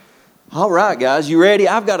All right, guys, you ready?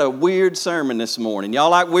 I've got a weird sermon this morning. Y'all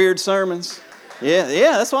like weird sermons? Yeah,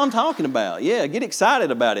 that's what I'm talking about. Yeah, get excited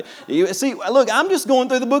about it. See, look, I'm just going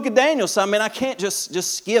through the book of Daniel, so I mean, I can't just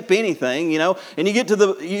skip anything, you know. And you get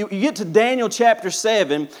to you get to Daniel chapter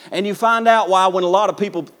 7, and you find out why when a lot of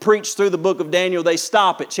people preach through the book of Daniel, they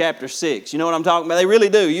stop at chapter 6. You know what I'm talking about? They really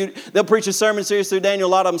do. They'll preach a sermon series through Daniel. A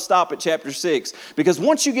lot of them stop at chapter 6 because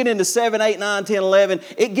once you get into 7, 8, 9, 10, 11,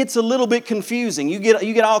 it gets a little bit confusing. You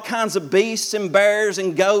get all kinds of beasts and bears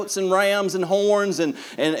and goats and rams and horns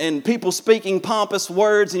and people speaking pompous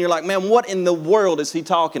words, and you're like, man, what in the world is he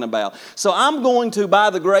talking about? So I'm going to, by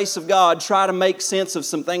the grace of God, try to make sense of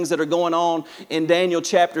some things that are going on in Daniel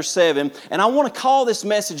chapter 7. And I want to call this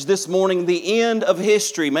message this morning, The End of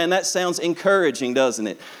History. Man, that sounds encouraging, doesn't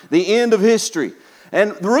it? The End of History.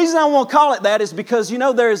 And the reason I want to call it that is because, you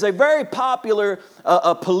know, there is a very popular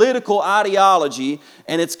political ideology,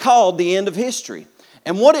 and it's called the end of history.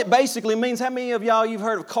 And what it basically means, how many of y'all, you've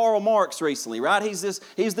heard of Karl Marx recently, right? He's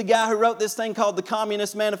the guy who wrote this thing called the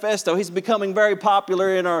Communist Manifesto. He's becoming very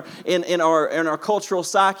popular in our cultural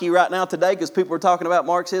psyche right now today because people are talking about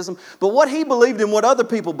Marxism. But what he believed and what other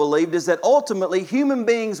people believed is that ultimately human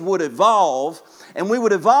beings would evolve, and we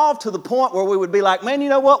would evolve to the point where we would be like, man, you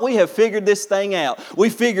know what? We have figured this thing out. We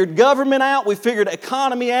figured government out, we figured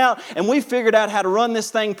economy out, and we figured out how to run this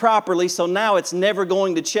thing properly, so now it's never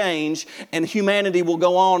going to change, and humanity will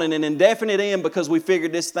go on in an indefinite end because we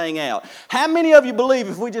figured this thing out. How many of you believe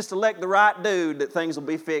if we just elect the right dude that things will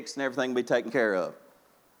be fixed and everything will be taken care of?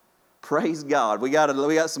 Praise God. We got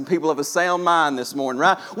some people of a sound mind this morning,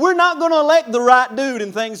 right? We're not going to elect the right dude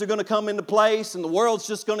and things are going to come into place and the world's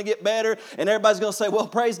just going to get better and everybody's going to say, well,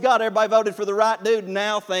 praise God, everybody voted for the right dude and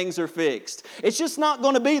now things are fixed. It's just not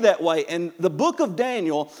going to be that way. And the book of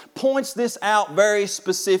Daniel points this out very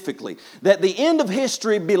specifically, that the end of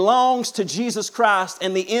history belongs to Jesus Christ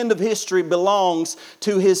and the end of history belongs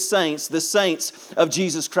to His saints, the saints of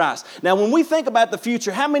Jesus Christ. Now, when we think about the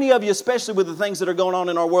future, how many of you, especially with the things that are going on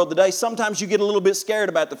in our world today, sometimes you get a little bit scared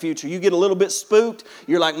about the future. You get a little bit spooked.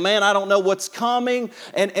 You're like, man, I don't know what's coming.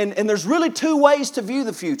 And there's really two ways to view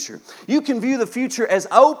the future. You can view the future as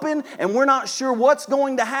open and we're not sure what's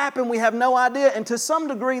going to happen. We have no idea. And to some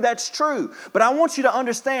degree, that's true. But I want you to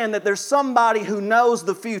understand that there's somebody who knows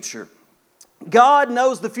the future. God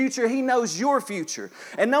knows the future. He knows your future.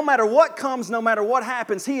 And no matter what comes, no matter what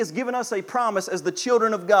happens, He has given us a promise as the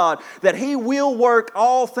children of God that He will work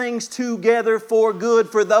all things together for good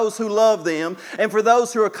for those who love them and for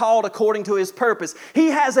those who are called according to His purpose. He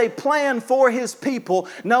has a plan for His people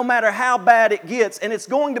no matter how bad it gets, and it's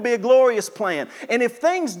going to be a glorious plan. And if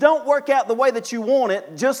things don't work out the way that you want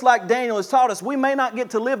it, just like Daniel has taught us, we may not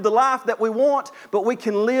get to live the life that we want, but we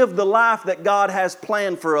can live the life that God has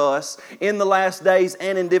planned for us in the last days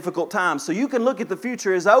and in difficult times. So you can look at the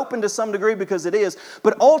future as open to some degree because it is,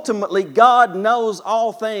 but ultimately God knows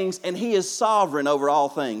all things and He is sovereign over all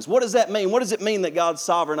things. What does that mean? What does it mean that God's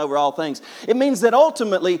sovereign over all things? It means that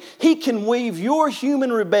ultimately He can weave your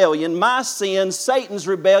human rebellion, my sin, Satan's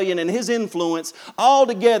rebellion, and his influence all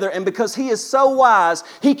together, and because He is so wise,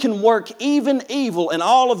 He can work even evil and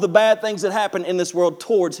all of the bad things that happen in this world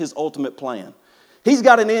towards His ultimate plan. He's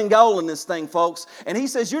got an end goal in this thing, folks. And He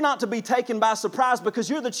says you're not to be taken by surprise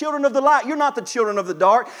because you're the children of the light. You're not the children of the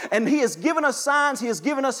dark. And He has given us signs. He has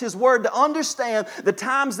given us His Word to understand the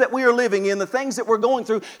times that we are living in, the things that we're going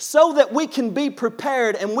through, so that we can be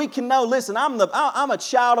prepared and we can know, listen, I'm a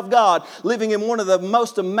child of God living in one of the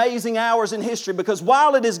most amazing hours in history, because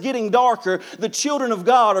while it is getting darker, the children of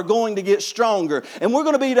God are going to get stronger. And we're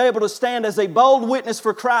going to be able to stand as a bold witness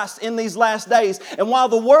for Christ in these last days. And while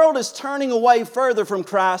the world is turning away further from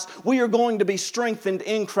Christ, we are going to be strengthened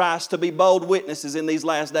in Christ to be bold witnesses in these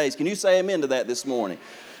last days. Can you say amen to that this morning?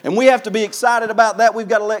 And we have to be excited about that. We've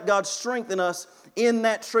got to let God strengthen us in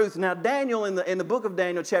that truth. Now, Daniel, in the book of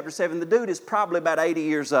Daniel, chapter 7, the dude is probably about 80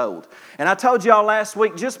 years old. And I told y'all last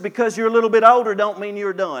week, just because you're a little bit older don't mean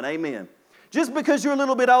you're done. Amen. Just because you're a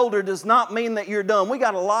little bit older does not mean that you're done. We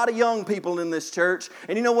got a lot of young people in this church.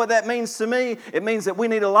 And you know what that means to me? It means that we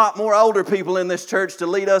need a lot more older people in this church to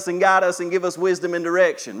lead us and guide us and give us wisdom and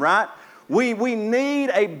direction, right? We need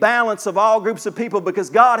a balance of all groups of people, because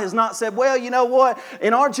God has not said, well, you know what?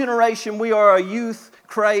 In our generation, we are a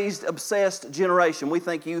youth-crazed, obsessed generation. We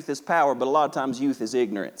think youth is power, but a lot of times youth is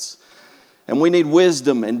ignorance. And we need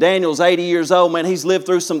wisdom. And Daniel's 80 years old, man. He's lived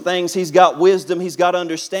through some things. He's got wisdom. He's got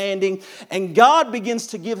understanding. And God begins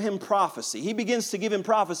to give him prophecy. He begins to give him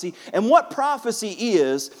prophecy. And what prophecy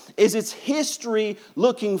is it's history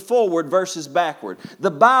looking forward versus backward.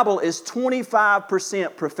 The Bible is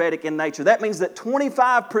 25% prophetic in nature. That means that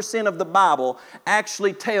 25% of the Bible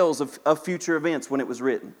actually tells of future events when it was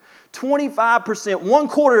written. 25%,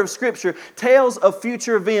 1/4 of Scripture tells of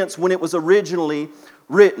future events when it was originally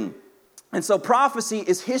written. And so prophecy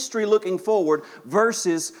is history looking forward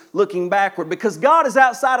versus looking backward, because God is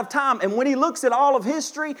outside of time, and when He looks at all of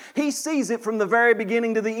history, He sees it from the very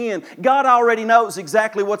beginning to the end. God already knows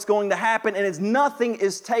exactly what's going to happen, and nothing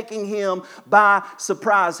is taking Him by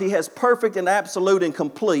surprise. He has perfect and absolute and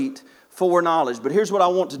complete foreknowledge. But here's what I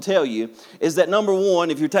want to tell you, is that number one,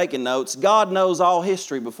 if you're taking notes, God knows all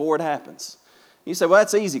history before it happens. You say, well,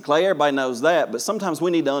 that's easy, Clay. Everybody knows that. But sometimes we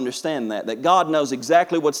need to understand that God knows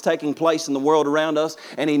exactly what's taking place in the world around us,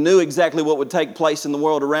 and He knew exactly what would take place in the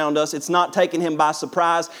world around us. It's not taking Him by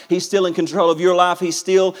surprise. He's still in control of your life. He's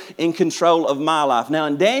still in control of my life. Now,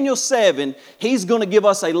 in Daniel 7, He's going to give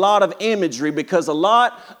us a lot of imagery, because a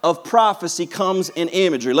lot of prophecy comes in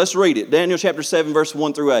imagery. Let's read it. Daniel chapter 7, verse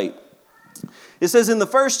 1 through 8. It says, in the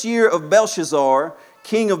first year of Belshazzar,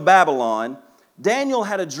 king of Babylon, Daniel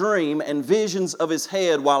had a dream and visions of his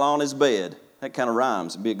head while on his bed. That kind of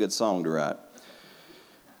rhymes. It'd be a good song to write.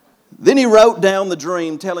 Then he wrote down the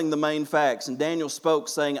dream, telling the main facts. And Daniel spoke,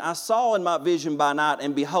 saying, I saw in my vision by night,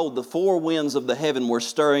 and behold, the 4 winds of the heaven were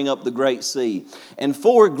stirring up the great sea. And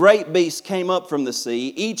 4 great beasts came up from the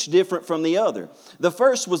sea, each different from the other. The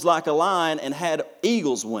first was like a lion and had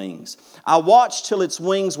eagle's wings. I watched till its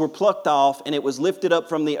wings were plucked off, and it was lifted up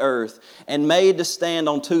from the earth, and made to stand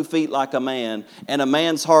on 2 feet like a man, and a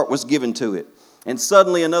man's heart was given to it. And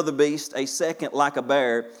suddenly another beast, a second like a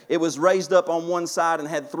bear, it was raised up on one side and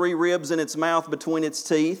had 3 ribs in its mouth between its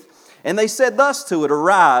teeth. And they said thus to it,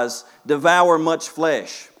 arise, devour much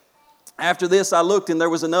flesh. After this I looked, and there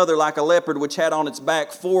was another like a leopard, which had on its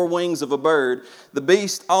back 4 wings of a bird. The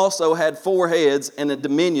beast also had 4 heads, and a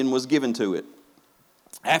dominion was given to it.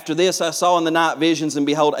 After this I saw in the night visions, and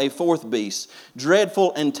behold, a 4th beast,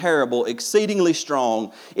 dreadful and terrible, exceedingly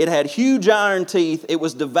strong. It had huge iron teeth. It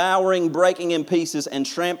was devouring, breaking in pieces, and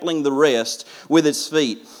trampling the rest with its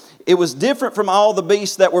feet. It was different from all the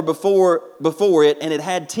beasts that were before it, and it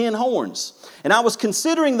had 10 horns. And I was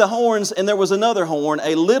considering the horns, and there was another horn,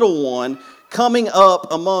 a little one, coming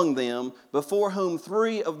up among them, before whom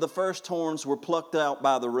 3 of the first horns were plucked out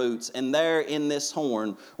by the roots. And there in this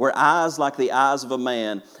horn were eyes like the eyes of a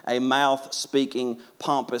man, a mouth speaking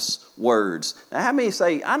pompous words. Now, how many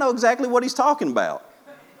say, I know exactly what he's talking about?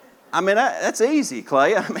 I mean, that's easy,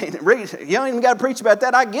 Clay. I mean, you don't even got to preach about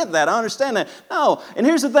that. I get that. I understand that. No, and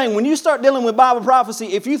here's the thing. When you start dealing with Bible prophecy,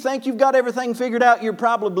 if you think you've got everything figured out, you're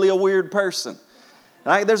probably a weird person.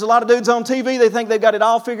 Right? There's a lot of dudes on TV, they think they've got it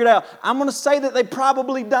all figured out. I'm going to say that they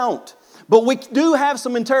probably don't. But we do have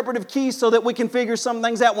some interpretive keys so that we can figure some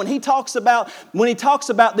things out. When he talks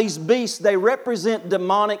about these beasts, they represent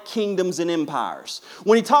demonic kingdoms and empires.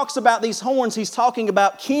 When he talks about these horns, he's talking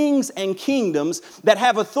about kings and kingdoms that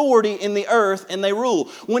have authority in the earth and they rule.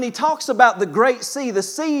 When he talks about the great sea, the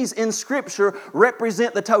seas in Scripture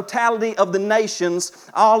represent the totality of the nations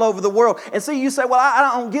all over the world. And see, you say, well,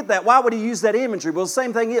 I don't get that. Why would he use that imagery? Well, the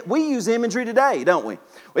same thing, we use imagery today, don't we?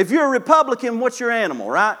 If you're a Republican, what's your animal,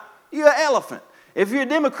 right? You're an elephant. If you're a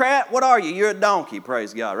Democrat, what are you? You're a donkey,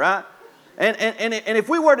 praise God, right? And if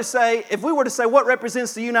we were to say what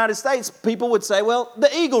represents the United States, people would say, well, the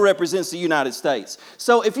eagle represents the United States.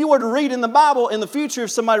 So if you were to read in the Bible in the future,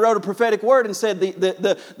 if somebody wrote a prophetic word and said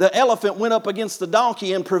the elephant went up against the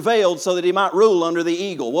donkey and prevailed so that he might rule under the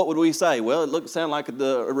eagle, what would we say? Well, it sounded like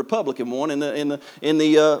the Republican one in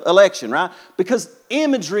the election, right? Because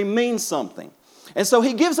imagery means something. And so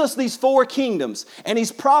he gives us these 4 kingdoms, and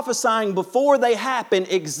he's prophesying before they happen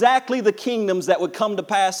exactly the kingdoms that would come to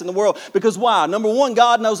pass in the world. Because why? Number one,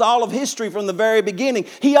 God knows all of history from the very beginning.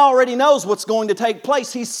 He already knows what's going to take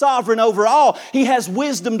place. He's sovereign over all. He has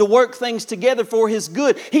wisdom to work things together for his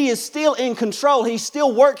good. He is still in control. He's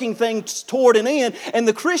still working things toward an end. And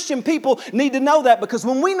the Christian people need to know that, because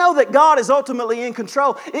when we know that God is ultimately in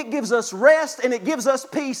control, it gives us rest and it gives us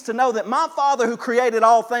peace to know that my Father who created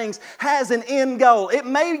all things has an end goal. It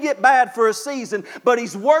may get bad for a season, but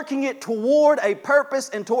He's working it toward a purpose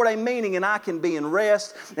and toward a meaning, and I can be in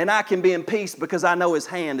rest and I can be in peace because I know His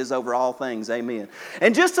hand is over all things. Amen.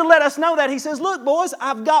 And just to let us know that, He says, look, boys,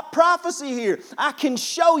 I've got prophecy here. I can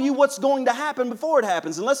show you what's going to happen before it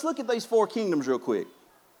happens. And let's look at these 4 kingdoms real quick.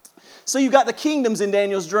 So you got the kingdoms in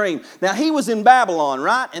Daniel's dream. Now he was in Babylon,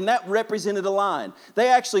 right? And that represented a line.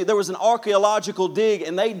 There was an archaeological dig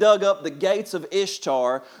and they dug up the gates of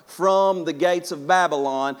Ishtar from the gates of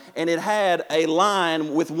Babylon, and it had a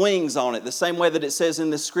line with wings on it, the same way that it says in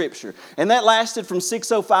the scripture. And that lasted from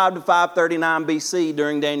 605 to 539 BC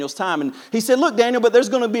during Daniel's time. And he said, look, Daniel, but there's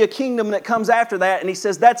going to be a kingdom that comes after that. And he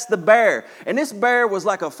says, that's the bear. And this bear was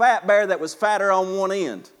like a fat bear that was fatter on one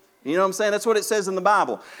end. You know what I'm saying? That's what it says in the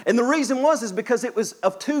Bible. And the reason is because it was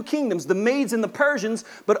of two kingdoms, the Medes and the Persians,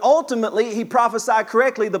 but ultimately, he prophesied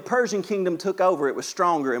correctly, the Persian kingdom took over. It was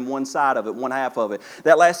stronger in one side of it, one half of it.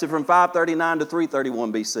 That lasted from 539 to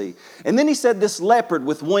 331 BC. And then he said this leopard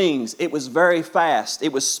with wings, it was very fast,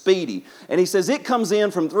 it was speedy. And he says it comes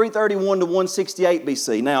in from 331 to 168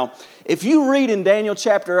 BC. Now, if you read in Daniel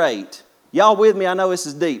chapter 8, y'all with me? I know this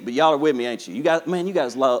is deep, but y'all are with me, ain't you? You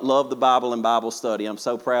guys love the Bible and Bible study. I'm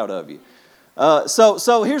so proud of you.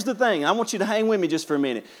 So here's the thing. I want you to hang with me just for a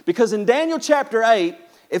minute. Because in Daniel chapter 8,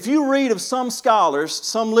 if you read of some scholars,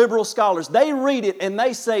 some liberal scholars, they read it and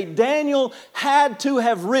they say Daniel had to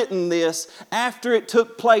have written this after it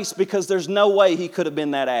took place because there's no way he could have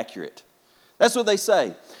been that accurate. That's what they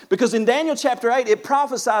say. Because in Daniel chapter 8, it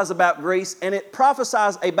prophesies about Greece, and it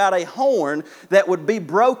prophesies about a horn that would be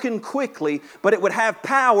broken quickly, but it would have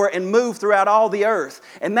power and move throughout all the earth.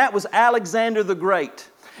 And that was Alexander the Great.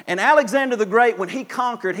 And Alexander the Great, when he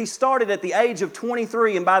conquered, he started at the age of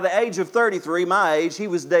 23, and by the age of 33, my age, he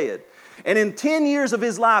was dead. And in 10 years of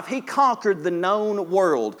his life, he conquered the known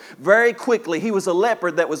world very quickly. He was a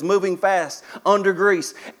leopard that was moving fast under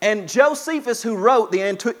Greece. And Josephus, who wrote the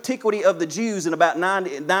Antiquity of the Jews in about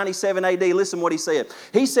 97 AD, listen what he said.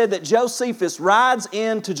 He said that Josephus rides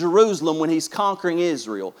into Jerusalem when he's conquering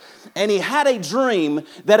Israel. And he had a dream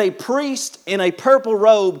that a priest in a purple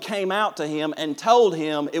robe came out to him and told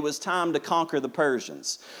him it was time to conquer the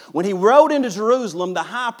Persians. When he rode into Jerusalem, the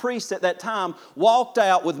high priest at that time walked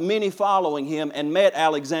out with many following him and met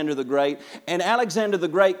Alexander the Great. And Alexander the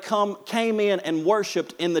Great came in and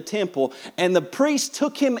worshiped in the temple. And the priest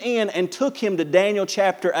took him in and took him to Daniel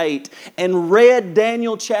chapter 8 and read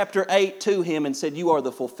Daniel chapter 8 to him and said, you are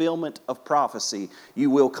the fulfillment of prophecy. You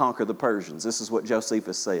will conquer the Persians. This is what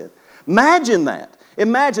Josephus said. Imagine that.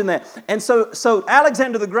 Imagine that. And so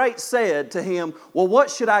Alexander the Great said to him, well, what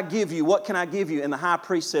should I give you? What can I give you? And the high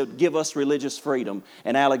priest said, give us religious freedom.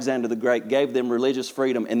 And Alexander the Great gave them religious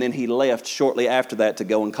freedom, and then he left shortly after that to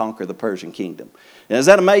go and conquer the Persian kingdom. Now, is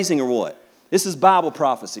that amazing or what? This is Bible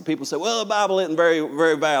prophecy. People say, well, the Bible isn't very,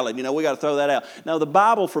 very valid. You know, we got to throw that out. No, the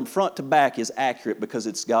Bible from front to back is accurate because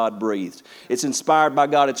it's God-breathed. It's inspired by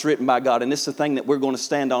God. It's written by God. And this is the thing that we're going to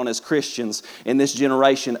stand on as Christians in this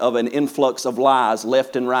generation of an influx of lies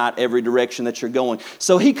left and right, every direction that you're going.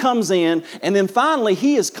 So he comes in, and then finally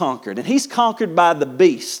he is conquered. And he's conquered by the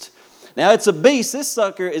beast. Now, it's a beast. This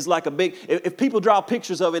sucker is like a big, if people draw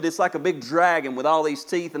pictures of it, it's like a big dragon with all these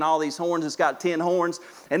teeth and all these horns. It's got 10 horns.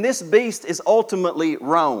 And this beast is ultimately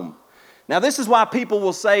Rome. Now, this is why people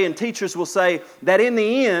will say, and teachers will say, that in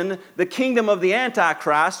the end, the kingdom of the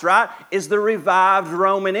Antichrist, right, is the revived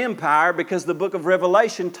Roman Empire, because the book of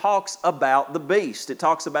Revelation talks about the beast. It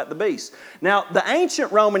talks about the beast. Now, the ancient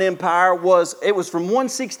Roman Empire was from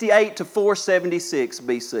 168 to 476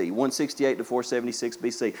 BC. 168 to 476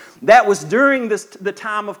 BC. That was during the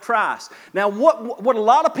time of Christ. Now, what a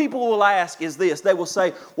lot of people will ask is this. They will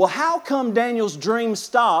say, well, how come Daniel's dream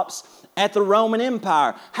stops at the Roman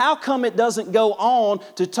Empire? How come it doesn't go on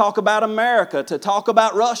to talk about America, to talk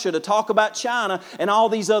about Russia, to talk about China and all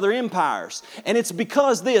these other empires? And it's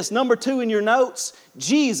because this, number 2 in your notes,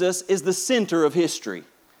 Jesus is the center of history.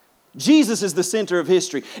 Jesus is the center of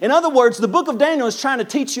history. In other words, the book of Daniel is trying to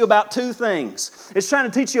teach you about two things. It's trying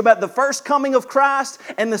to teach you about the first coming of Christ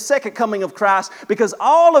and the second coming of Christ, because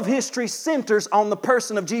all of history centers on the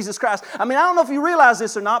person of Jesus Christ. I mean, I don't know if you realize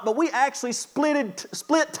this or not, but we actually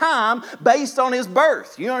split time based on His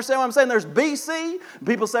birth. You understand what I'm saying? There's BC.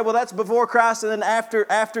 People say, well, that's before Christ and then after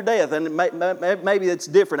death. And maybe it's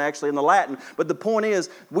different actually in the Latin. But the point is,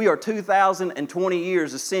 we are 2,020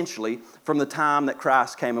 years essentially from the time that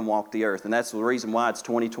Christ came and walked the earth. And that's the reason why it's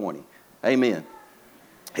 2020. Amen.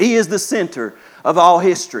 He is the center of all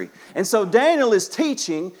history. And so Daniel is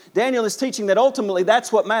teaching that ultimately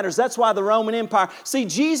that's what matters. That's why the Roman Empire. See,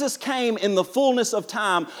 Jesus came in the fullness of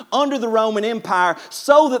time under the Roman Empire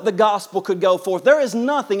so that the gospel could go forth. There is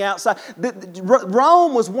nothing outside.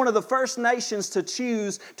 Rome was one of the first nations to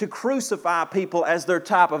choose to crucify people as their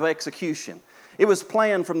type of execution. It was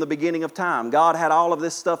planned from the beginning of time. God had all of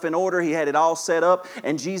this stuff in order. He had it all set up.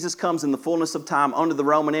 And Jesus comes in the fullness of time under the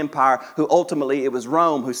Roman Empire, who ultimately, it was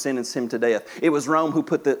Rome who sentenced him to death. It was Rome who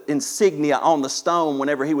put the insignia on the stone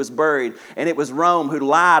whenever he was buried. And it was Rome who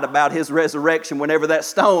lied about his resurrection whenever that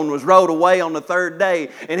stone was rolled away on the third day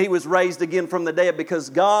and he was raised again from the dead, because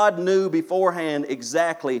God knew beforehand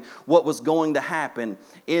exactly what was going to happen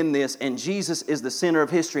in this. And Jesus is the center of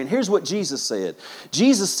history. And here's what Jesus said.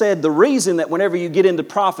 Jesus said the reason that whenever you get into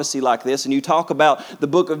prophecy like this and you talk about the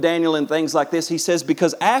book of Daniel and things like this, he says,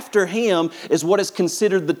 because after him is what is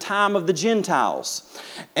considered the time of the Gentiles.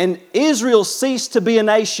 And Israel ceased to be a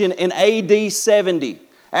nation in AD 70.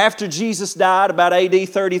 After Jesus died, about AD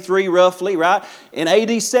 33 roughly, right? In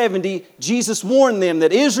AD 70, Jesus warned them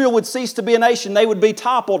that Israel would cease to be a nation. They would be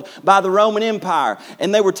toppled by the Roman Empire.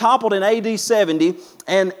 And they were toppled in AD 70.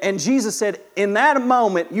 And Jesus said, in that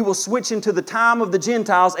moment, you will switch into the time of the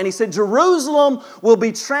Gentiles. And he said, Jerusalem will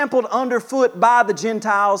be trampled underfoot by the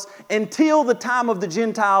Gentiles until the time of the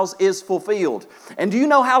Gentiles is fulfilled. And do you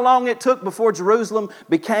know how long it took before Jerusalem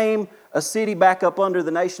became a city back up under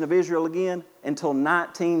the nation of Israel again? Until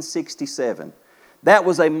 1967. That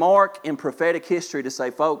was a mark in prophetic history to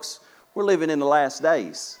say, folks, we're living in the last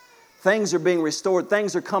days. Things are being restored.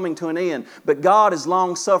 Things are coming to an end. But God is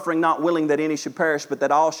long-suffering, not willing that any should perish, but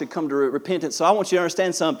that all should come to repentance. So I want you to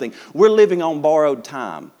understand something. We're living on borrowed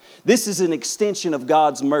time. This is an extension of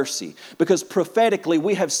God's mercy, because prophetically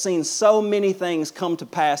we have seen so many things come to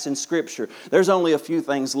pass in Scripture. There's only a few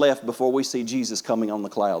things left before we see Jesus coming on the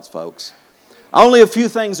clouds, folks. Only a few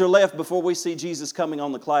things are left before we see Jesus coming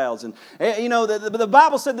on the clouds. And you know, the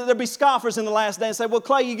Bible said that there'd be scoffers in the last day and say, well,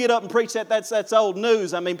 Clay, you get up and preach that. That's old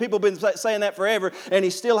news. I mean, people have been saying that forever, and he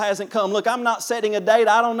still hasn't come. Look, I'm not setting a date.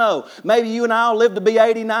 I don't know. Maybe you and I will live to be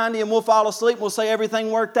 80, 90, and we'll fall asleep and we'll say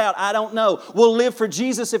everything worked out. I don't know. We'll live for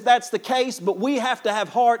Jesus if that's the case, but we have to have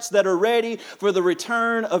hearts that are ready for the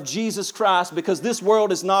return of Jesus Christ, because this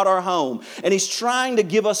world is not our home. And He's trying to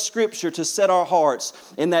give us Scripture to set our hearts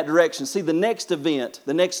in that direction. See, the next event,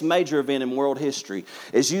 the next major event in world history,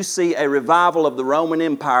 is you see a revival of the Roman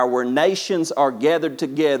Empire where nations are gathered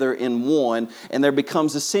together in one, and there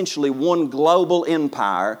becomes essentially one global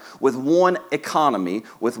empire with one economy,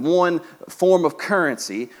 with one form of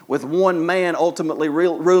currency, with one man ultimately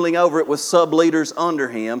ruling over it with sub-leaders under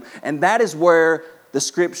him. And that is where the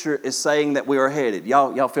Scripture is saying that we are headed.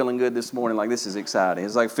 Y'all feeling good this morning? Like, this is exciting.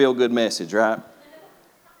 It's like a feel-good message, right?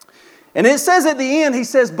 And it says at the end, he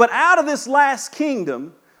says, but out of this last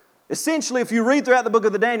kingdom, essentially, if you read throughout the book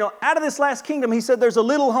of the Daniel, out of this last kingdom, he said there's a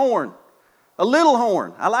little horn. A little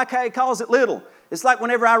horn. I like how he calls it little. It's like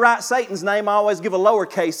whenever I write Satan's name, I always give a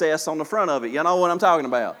lowercase s on the front of it. You know what I'm talking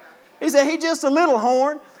about? He said, he's just a little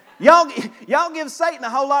horn. Y'all give Satan a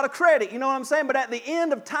whole lot of credit, you know what I'm saying? But at the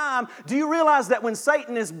end of time, do you realize that when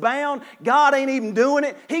Satan is bound, God ain't even doing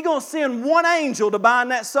it? He's going to send one angel to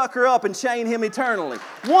bind that sucker up and chain him eternally.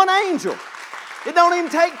 One angel. It don't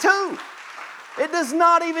even take two. It does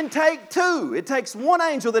not even take two. It takes one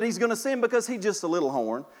angel that he's going to send, because he's just a little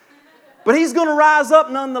horn. But he's going to rise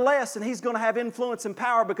up nonetheless, and he's going to have influence and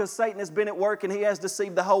power, because Satan has been at work and he has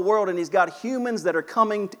deceived the whole world, and he's got humans that are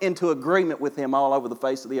coming into agreement with him all over the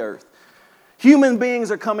face of the earth. Human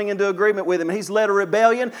beings are coming into agreement with him. He's led a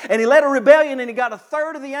rebellion, and he got a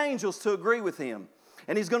third of the angels to agree with him.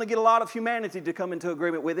 And he's going to get a lot of humanity to come into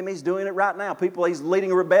agreement with him. He's doing it right now. He's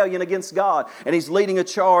leading a rebellion against God, and he's leading a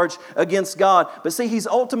charge against God. But see, he's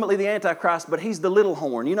ultimately the Antichrist, but he's the little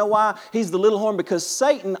horn. You know why he's the little horn? Because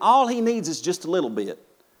Satan, all he needs is just a little bit.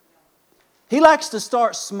 He likes to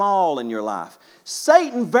start small in your life.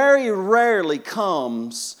 Satan very rarely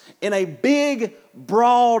comes in a big,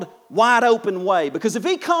 broad, wide open way. Because if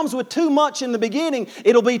he comes with too much in the beginning,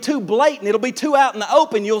 it'll be too blatant. It'll be too out in the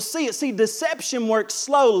open. You'll see it. See, deception works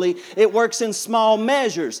slowly. It works in small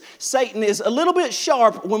measures. Satan is a little bit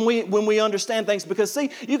sharp when we understand things. Because see,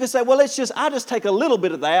 you can say, well, I just take a little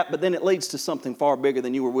bit of that, but then it leads to something far bigger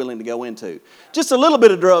than you were willing to go into. Just a little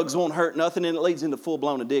bit of drugs won't hurt nothing, and it leads into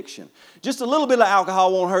full-blown addiction. Just a little bit of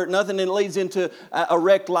alcohol won't hurt nothing, and it leads into a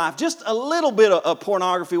wrecked life. Just a little bit of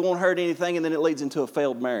pornography won't hurt anything, and then it leads into a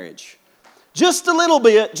failed marriage. Just a little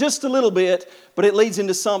bit, but it leads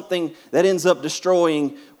into something that ends up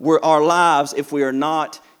destroying our lives if we are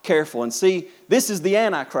not careful. And see, this is the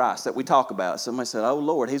Antichrist that we talk about. Somebody said, oh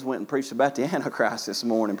Lord, he's went and preached about the Antichrist this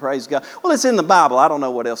morning. Praise God. Well, it's in the Bible. I don't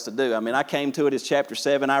know what else to do. I mean, I came to it as chapter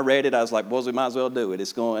 7. I read it. I was like, boys, we might as well do it.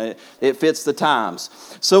 It fits the times.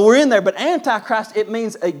 So we're in there. But Antichrist, it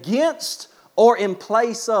means against or in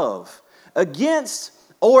place of. Against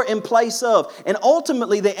or in place of. And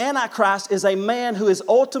ultimately, the Antichrist is a man who is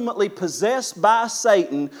ultimately possessed by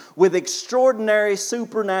Satan with extraordinary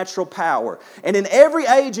supernatural power. And in every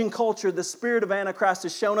age and culture, the spirit of Antichrist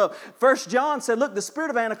has shown up. 1 John said, look, the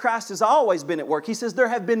spirit of Antichrist has always been at work. He says there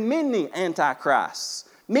have been many Antichrists.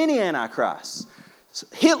 Many Antichrists.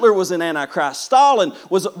 Hitler was an Antichrist. Stalin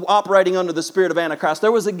was operating under the spirit of Antichrist. There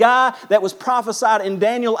was a guy that was prophesied in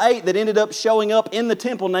Daniel 8 that ended up showing up in the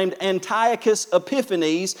temple named Antiochus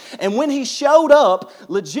Epiphanes. And when he showed up,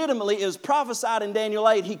 legitimately, it was prophesied in Daniel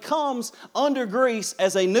 8. He comes under Greece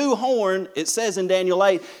as a new horn, it says in Daniel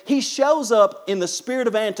 8. He shows up in the spirit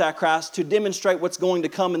of Antichrist to demonstrate what's going to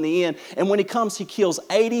come in the end. And when he comes, he kills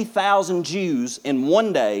 80,000 Jews in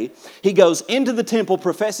one day. He goes into the temple,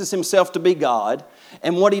 professes himself to be God.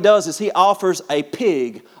 And what he does is he offers a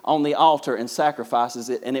pig on the altar and sacrifices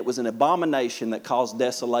it. And it was an abomination that caused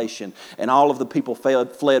desolation. And all of the people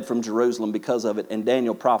fled from Jerusalem because of it. And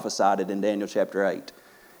Daniel prophesied it in Daniel chapter 8.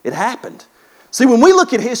 It happened. See, when we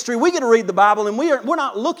look at history, we get to read the Bible and we're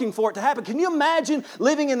not looking for it to happen. Can you imagine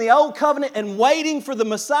living in the old covenant and waiting for the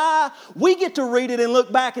Messiah? We get to read it and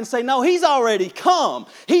look back and say, no, He's already come.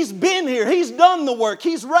 He's been here. He's done the work.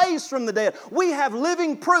 He's raised from the dead. We have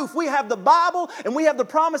living proof. We have the Bible and we have the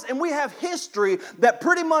promise and we have history that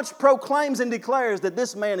pretty much proclaims and declares that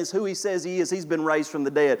this man is who He says he is. He's been raised from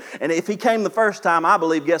the dead. And if He came the first time, I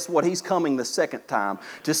believe, guess what? He's coming the second time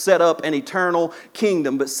to set up an eternal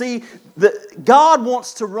kingdom. But see, God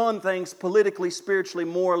wants to run things politically, spiritually,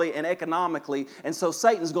 morally, and economically, and so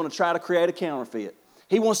Satan's going to try to create a counterfeit.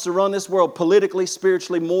 He wants to run this world politically,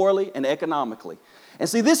 spiritually, morally, and economically. And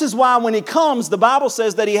see, this is why when he comes, the Bible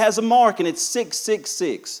says that he has a mark, and it's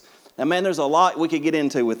 666. Now, man, there's a lot we could get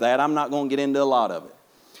into with that. I'm not going to get into a lot of it.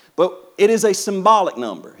 But it is a symbolic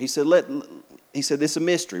number. He said, this is a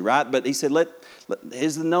mystery, right? But he said,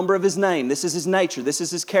 here's the number of His name. This is His nature. This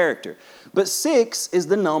is His character. But 6 is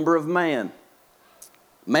the number of man.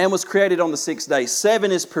 Man was created on the 6th day.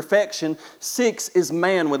 7 is perfection. 6 is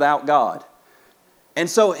man without God. And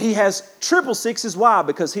so He has triple sixes. Why?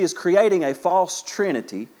 Because He is creating a false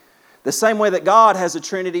trinity. The same way that God has a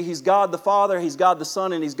trinity. He's God the Father, He's God the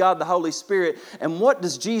Son, and He's God the Holy Spirit. And what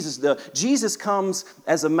does Jesus do? Jesus comes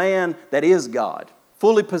as a man that is God,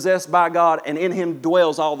 fully possessed by God, and in Him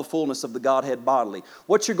dwells all the fullness of the Godhead bodily.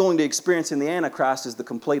 What you're going to experience in the Antichrist is the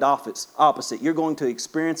complete opposite. You're going to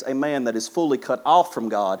experience a man that is fully cut off from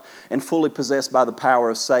God and fully possessed by the power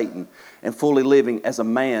of Satan and fully living as a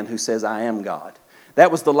man who says, I am God. That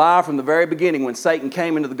was the lie from the very beginning. When Satan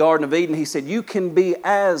came into the Garden of Eden, he said, you can be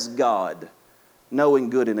as God, knowing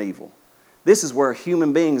good and evil. This is where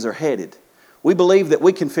human beings are headed. We believe that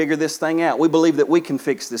we can figure this thing out. We believe that we can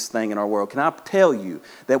fix this thing in our world. Can I tell you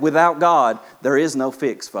that without God, there is no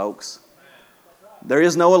fix, folks? There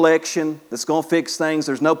is no election that's going to fix things.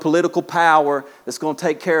 There's no political power that's going to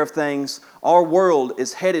take care of things. Our world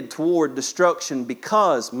is headed toward destruction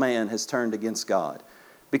because man has turned against God.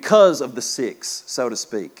 Because of the 6, so to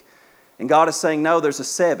speak. And God is saying, no, there's a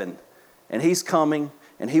 7. And He's coming.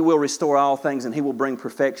 And He will restore all things and He will bring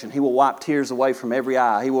perfection. He will wipe tears away from every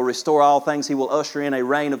eye. He will restore all things. He will usher in a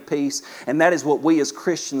reign of peace. And that is what we as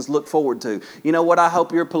Christians look forward to. You know what? I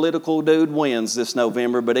hope your political dude wins this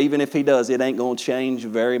November. But even if he does, it ain't going to change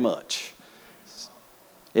very much.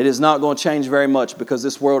 It is not going to change very much because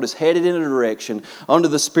this world is headed in a direction under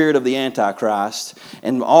the spirit of the Antichrist.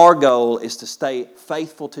 And our goal is to stay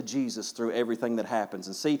faithful to Jesus through everything that happens.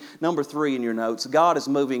 And see, number 3 in your notes, God is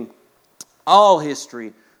moving all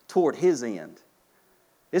history toward His end.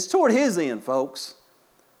 It's toward His end, folks.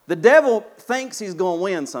 The devil thinks he's going to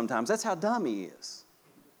win sometimes. That's how dumb he is.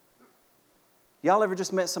 Y'all ever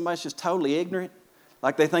just met somebody that's just totally ignorant?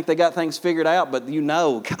 Like they think they got things figured out, but you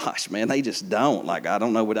know, gosh, man, they just don't. Like, I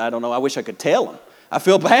don't know. I wish I could tell them. I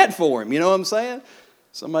feel bad for him. You know what I'm saying?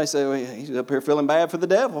 Somebody said, well, he's up here feeling bad for the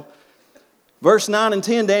devil. Verse 9 and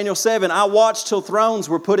 10, Daniel 7, I watched till thrones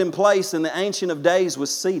were put in place and the Ancient of Days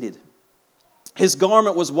was seated. His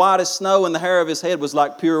garment was white as snow and the hair of His head was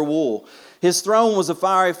like pure wool. His throne was a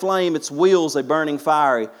fiery flame, its wheels a burning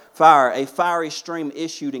fire. A fiery stream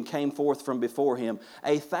issued and came forth from before Him.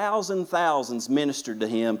 1,000 thousands ministered to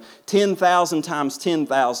Him. 10,000 times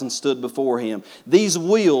 10,000 stood before Him. These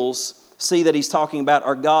wheels, see that He's talking about,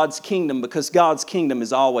 are God's kingdom because God's kingdom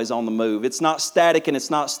is always on the move. It's not static and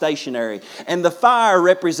it's not stationary. And the fire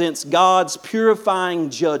represents God's purifying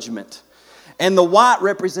judgment. And the white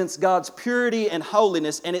represents God's purity and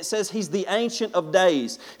holiness. And it says He's the Ancient of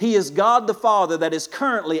Days. He is God the Father that is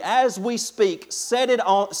currently, as we speak, seated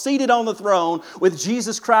on the throne with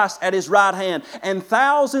Jesus Christ at His right hand. And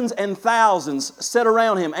thousands sit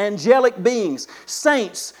around Him. Angelic beings,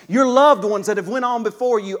 saints, your loved ones that have went on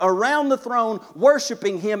before you around the throne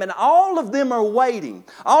worshiping Him. And all of them are waiting.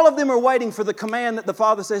 All of them are waiting for the command that the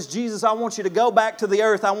Father says, Jesus, I want you to go back to the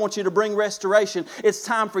earth. I want you to bring restoration. It's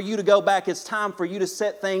time for you to go back. It's time for you to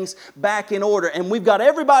set things back in order. And we've got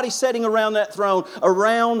everybody sitting around that throne,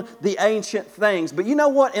 around the ancient things. But you know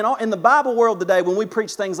what? In the Bible world today, when we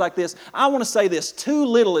preach things like this, I want to say this. Too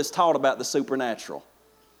little is taught about the supernatural.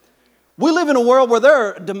 We live in a world where there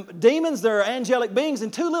are demons, there are angelic beings,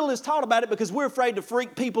 and too little is taught about it because we're afraid to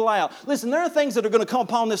freak people out. Listen, there are things that are going to come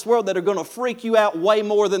upon this world that are going to freak you out way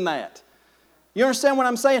more than that. You understand what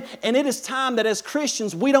I'm saying? And it is time that as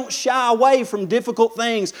Christians, we don't shy away from difficult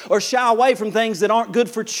things or shy away from things that aren't good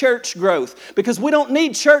for church growth. Because we don't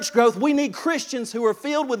need church growth. We need Christians who are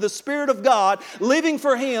filled with the Spirit of God, living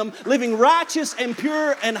for Him, living righteous and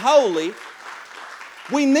pure and holy.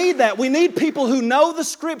 We need that. We need people who know the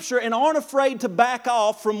Scripture and aren't afraid to back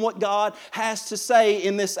off from what God has to say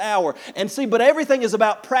in this hour. And see, but everything is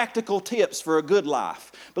about practical tips for a good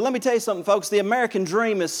life. But let me tell you something, folks. The American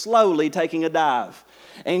dream is slowly taking a dive.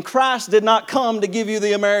 And Christ did not come to give you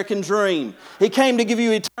the American dream. He came to give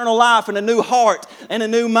you eternal life and a new heart and a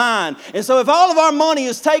new mind. And so if all of our money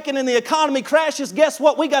is taken and the economy crashes, guess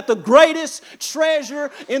what? We got the greatest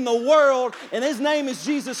treasure in the world, and His name is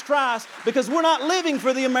Jesus Christ, because we're not living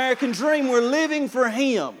for the American dream. We're living for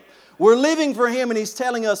Him. We're living for Him, and He's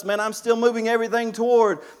telling us, man, I'm still moving everything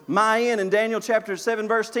toward my end. In Daniel chapter 7,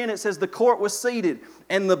 verse 10, it says, the court was seated,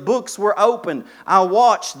 and the books were opened. I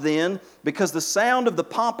watched then, because the sound of the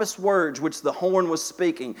pompous words which the horn was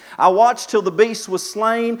speaking. I watched till the beast was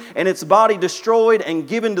slain, and its body destroyed and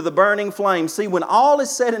given to the burning flame. See, when all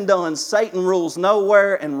is said and done, Satan rules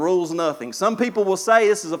nowhere and rules nothing. Some people will say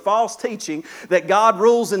this is a false teaching, that God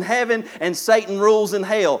rules in heaven and Satan rules in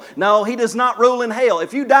hell. No, He does not rule in hell.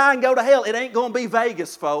 If you die and go to hell, it ain't going to be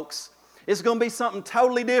Vegas, folks. It's going to be something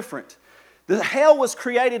totally different. The hell was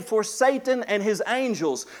created for Satan and his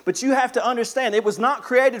angels, but you have to understand it was not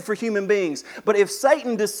created for human beings. But if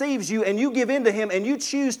Satan deceives you and you give in to him and you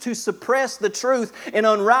choose to suppress the truth in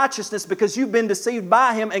unrighteousness because you've been deceived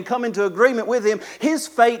by him and come into agreement with him, his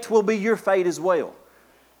fate will be your fate as well.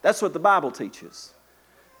 That's what the Bible teaches.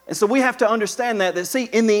 And so we have to understand that see,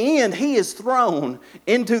 in the end, he is thrown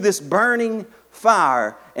into this burning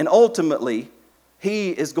fire, and ultimately, he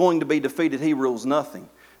is going to be defeated. He rules nothing.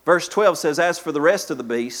 Verse 12 says, as for the rest of the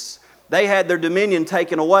beasts, they had their dominion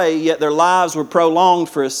taken away, yet their lives were prolonged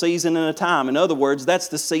for a season and a time. In other words, that's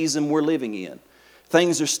the season we're living in.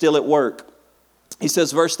 Things are still at work. He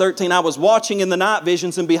says, verse 13, I was watching in the night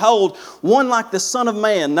visions, and behold, one like the Son of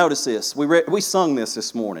Man. Notice this. We sung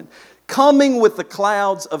this morning. Coming with the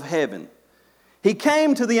clouds of heaven. He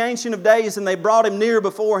came to the Ancient of Days, and they brought Him near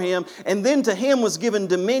before Him. And then to Him was given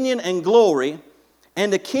dominion and glory,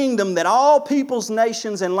 and a kingdom that all peoples,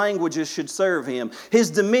 nations, and languages should serve Him. His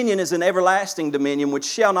dominion is an everlasting dominion which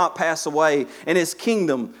shall not pass away, and His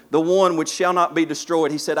kingdom, the one which shall not be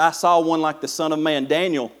destroyed. He said, I saw one like the Son of Man.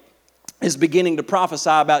 Daniel is beginning to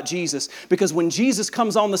prophesy about Jesus, because when Jesus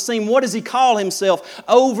comes on the scene, what does He call Himself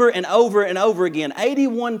over and over and over again?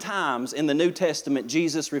 81 times in the New Testament,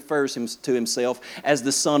 Jesus refers to Himself as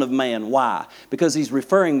the Son of Man. Why? Because He's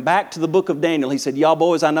referring back to the book of Daniel. He said, y'all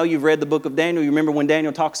boys, I know you've read the book of Daniel. You remember when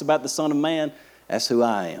Daniel talks about the Son of Man? That's who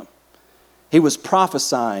I am. He was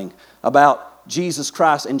prophesying about Jesus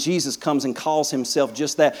Christ, and Jesus comes and calls Himself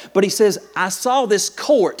just that. But He says, I saw this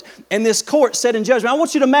court, and this court set in judgment. I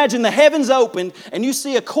want you to imagine the heavens opened, and you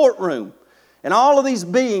see a courtroom. And all of these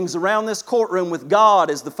beings around this courtroom with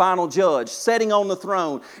God as the final judge, sitting on the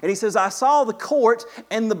throne. And He says, I saw the court,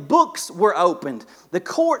 and the books were opened. The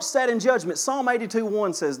court sat in judgment. Psalm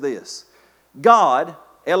 82:1 says this, God,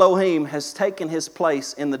 Elohim, has taken His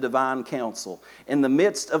place in the divine council. In the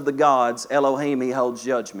midst of the gods, Elohim, He holds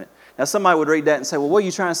judgment. Now somebody would read that and say, well, what are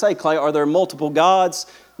you trying to say, Clay? Are there multiple gods?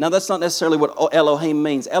 No, that's not necessarily what Elohim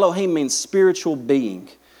means. Elohim means spiritual being.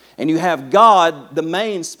 And you have God, the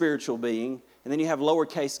main spiritual being, and then you have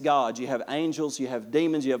lowercase gods. You have angels, you have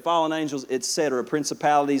demons, you have fallen angels, etc.,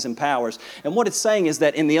 principalities and powers. And what it's saying is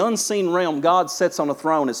that in the unseen realm, God sits on a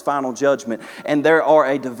throne as final judgment. And there are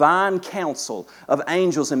a divine council of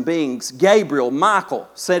angels and beings. Gabriel, Michael,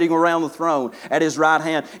 sitting around the throne at His right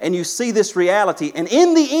hand. And you see this reality. And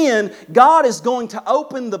in the end, God is going to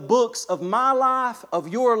open the books of my life, of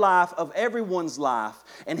your life, of everyone's life.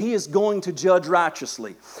 and He is going to judge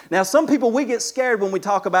righteously. Now, some people, we get scared when we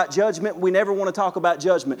talk about judgment. We never want to talk about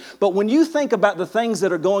judgment. But when you think about the things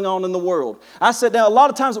that are going on in the world, I said now, a lot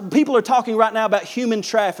of times people are talking right now about human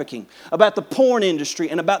trafficking, about the porn industry,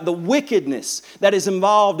 and about the wickedness that is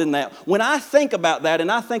involved in that. When I think about that,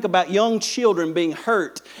 and I think about young children being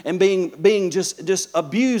hurt and being just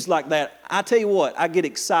abused like that, I tell you what, I get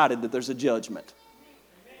excited that there's a judgment.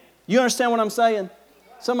 You understand what I'm saying?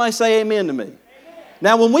 Somebody say amen to me.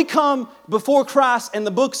 Now, when we come before Christ and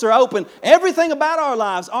the books are open, everything about our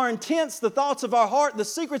lives, our intents, the thoughts of our heart, the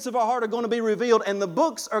secrets of our heart are going to be revealed, and the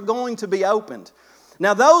books are going to be opened.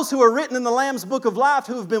 Now, those who are written in the Lamb's book of life,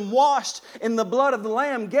 who have been washed in the blood of the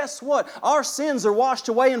Lamb, guess what? Our sins are washed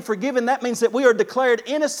away and forgiven. That means that we are declared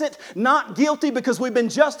innocent, not guilty, because we've been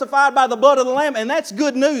justified by the blood of the Lamb. And that's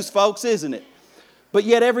good news, folks, isn't it? But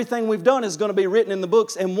yet everything we've done is going to be written in the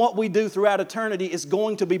books, and what we do throughout eternity is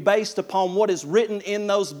going to be based upon what is written in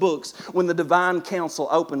those books when the divine counsel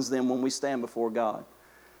opens them when we stand before God.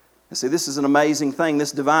 And see, this is an amazing thing.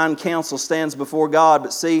 This divine counsel stands before God,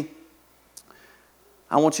 but see,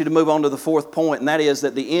 I want you to move on to the fourth point, and that is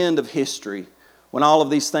that the end of history, when all of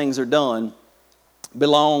these things are done,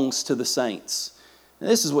 belongs to the saints. And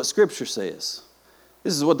this is what Scripture says.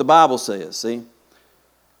 This is what the Bible says, see?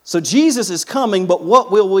 So Jesus is coming, but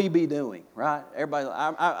what will we be doing, right? Everybody,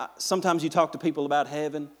 sometimes you talk to people about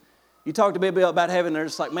heaven. You talk to people about heaven, and they're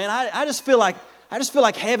just like, man, I just feel like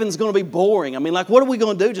heaven's going to be boring. I mean, like, what are we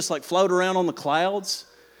going to do? Just like float around on the clouds?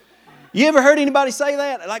 You ever heard anybody say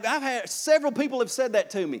that? Like, I've had several people have said that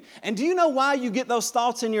to me. And do you know why you get those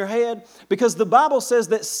thoughts in your head? Because the Bible says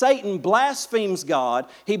that Satan blasphemes God,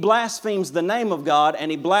 he blasphemes the name of God,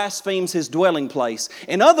 and he blasphemes His dwelling place.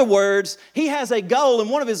 In other words, he has a goal, and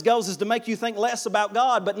one of his goals is to make you think less about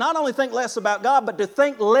God, but not only think less about God, but to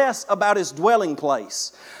think less about His dwelling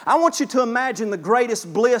place. I want you to imagine the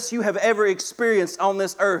greatest bliss you have ever experienced on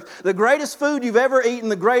this earth, the greatest food you've ever eaten,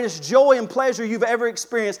 the greatest joy and pleasure you've ever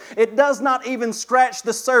experienced. It does not even scratch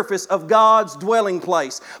the surface of God's dwelling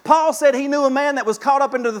place. Paul said he knew a man that was caught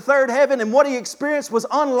up into the third heaven, and what he experienced was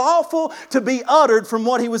unlawful to be uttered from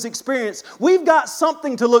what he was experiencing. We've got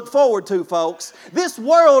something to look forward to, folks. This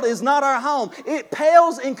world is not our home. It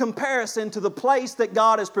pales in comparison to the place that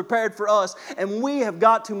God has prepared for us, and we have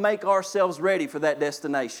got to make ourselves ready for that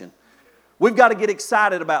destination. We've got to get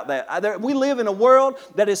excited about that. We live in a world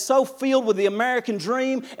that is so filled with the American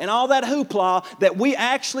dream and all that hoopla that we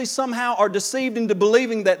actually somehow are deceived into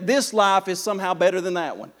believing that this life is somehow better than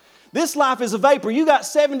that one. This life is a vapor. You got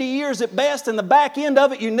 70 years at best, and the back end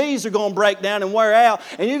of it, your knees are going to break down and wear out,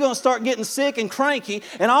 and you're going to start getting sick and cranky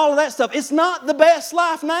and all of that stuff. It's not the best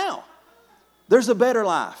life now. There's a better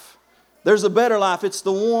life. There's a better life. It's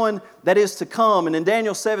the one that is to come. And in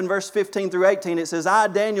Daniel 7, verse 15 through 18, it says, I,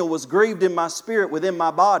 Daniel, was grieved in my spirit within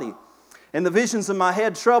my body, and the visions of my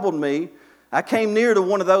head troubled me. I came near to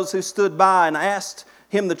one of those who stood by and asked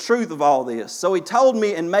him the truth of all this. So he told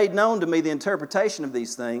me and made known to me the interpretation of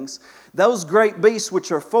these things. Those great beasts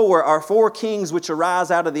which are four kings which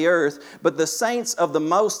arise out of the earth, but the saints of the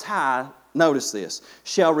Most High, notice this,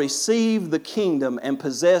 shall receive the kingdom and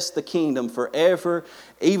possess the kingdom forever,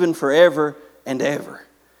 even forever and ever.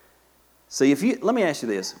 See, let me ask you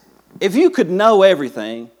this. If you could know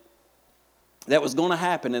everything that was going to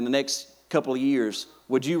happen in the next couple of years,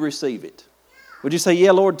 would you receive it? Would you say,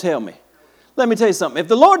 yeah, Lord, tell me? Let me tell you something. If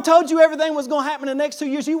the Lord told you everything was going to happen in the next 2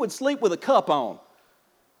 years, you would sleep with a cup on.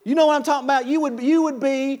 You know what I'm talking about? You would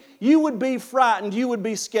be frightened. You would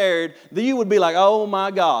be scared. You would be like, oh my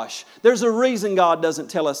gosh. There's a reason God doesn't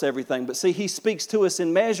tell us everything. But see, He speaks to us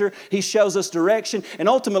in measure. He shows us direction. And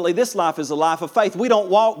ultimately, this life is a life of faith. We don't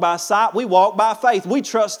walk by sight. We walk by faith. We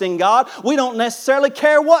trust in God. We don't necessarily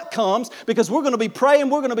care what comes, because we're going to be praying.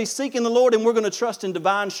 We're going to be seeking the Lord, and we're going to trust in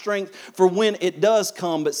divine strength for when it does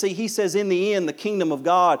come. But see, He says in the end, the kingdom of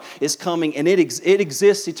God is coming, and it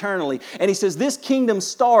exists eternally. And He says this kingdom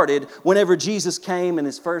started whenever Jesus came in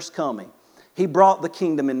His first coming. He brought the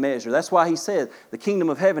kingdom in measure. That's why He said the kingdom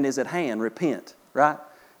of heaven is at hand. Repent, right?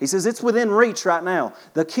 He says it's within reach right now.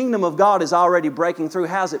 The kingdom of God is already breaking through.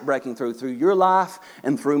 How's it breaking through? Through your life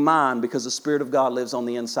and through mine, because the Spirit of God lives on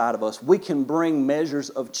the inside of us. We can bring measures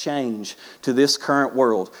of change to this current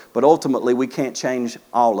world, but ultimately we can't change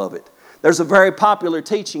all of it. There's a very popular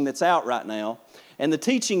teaching that's out right now. And the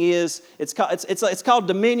teaching is, it's called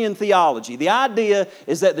dominion theology. The idea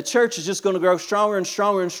is that the church is just going to grow stronger and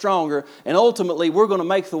stronger and stronger, and ultimately we're going to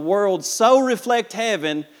make the world so reflect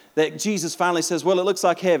heaven that Jesus finally says, well, it looks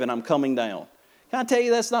like heaven, I'm coming down. Can I tell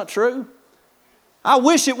you that's not true? I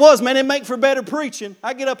wish it was, man. It'd make for better preaching.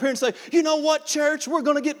 I get up here and say, you know what, church? We're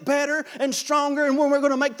going to get better and stronger, and we're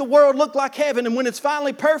going to make the world look like heaven. And when it's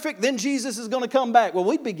finally perfect, then Jesus is going to come back. Well,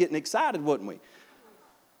 we'd be getting excited, wouldn't we?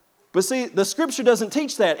 But see, the Scripture doesn't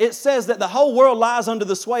teach that. It says that the whole world lies under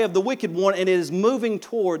the sway of the wicked one, and it is moving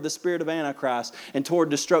toward the spirit of Antichrist and toward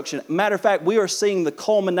destruction. Matter of fact, we are seeing the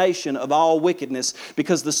culmination of all wickedness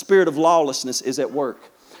because the spirit of lawlessness is at work.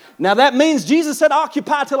 Now that means Jesus said,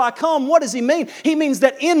 occupy till I come. What does He mean? He means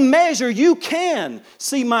that in measure you can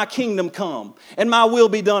see my kingdom come and my will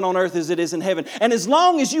be done on earth as it is in heaven. And as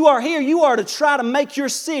long as you are here, you are to try to make your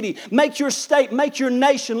city, make your state, make your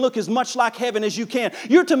nation look as much like heaven as you can.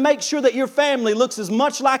 You're to make sure that your family looks as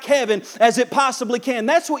much like heaven as it possibly can.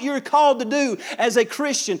 That's what you're called to do as a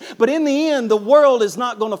Christian. But in the end, the world is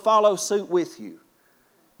not going to follow suit with you.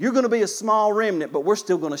 You're going to be a small remnant, but we're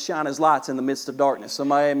still going to shine as lights in the midst of darkness.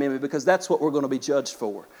 Somebody amen me, because that's what we're going to be judged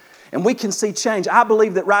for. And we can see change. I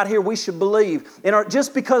believe that right here we should believe.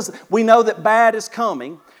 Just because we know that bad is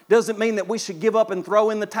coming doesn't mean that we should give up and throw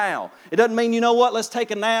in the towel. It doesn't mean, you know what, let's take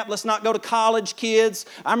a nap, let's not go to college, kids.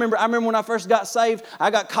 I remember when I first got saved, I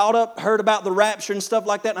got caught up, heard about the rapture and stuff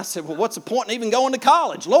like that, and I said, well, what's the point in even going to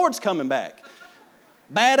college? Lord's coming back.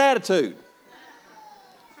 Bad attitude.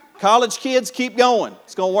 College kids, keep going.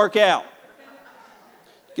 It's going to work out.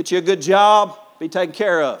 Get you a good job, be taken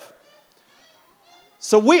care of.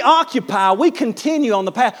 So we occupy, we continue on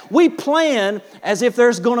the path. We plan as if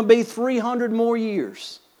there's going to be 300 more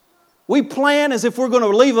years. We plan as if we're going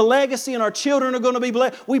to leave a legacy and our children are going to be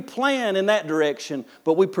blessed. We plan in that direction,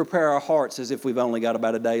 but we prepare our hearts as if we've only got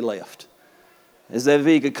about a day left. As if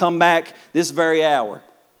He could come back this very hour.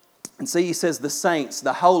 And see, He says the saints,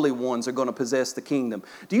 the holy ones are going to possess the kingdom.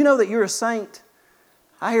 Do you know that you're a saint?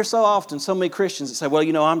 I hear so often so many Christians that say, well,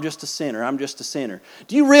 you know, I'm just a sinner. I'm just a sinner.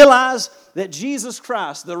 Do you realize that Jesus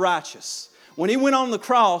Christ, the righteous, when He went on the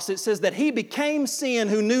cross, it says that He became sin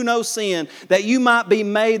who knew no sin, that you might be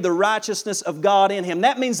made the righteousness of God in Him.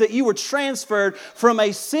 That means that you were transferred from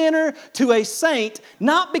a sinner to a saint,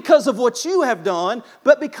 not because of what you have done,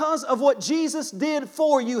 but because of what Jesus did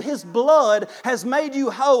for you. His blood has made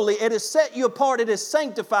you holy. It has set you apart. It has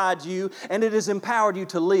sanctified you, and it has empowered you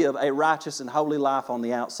to live a righteous and holy life on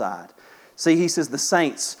the outside. See, He says the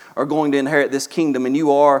saints are going to inherit this kingdom, and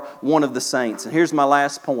you are one of the saints. And here's my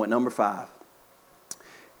last point, number 5.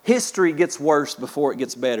 History gets worse before it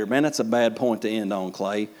gets better. Man, that's a bad point to end on,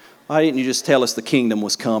 Clay. Why didn't you just tell us the kingdom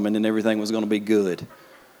was coming and everything was going to be good?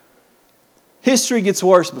 History gets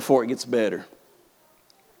worse before it gets better.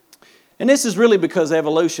 And this is really because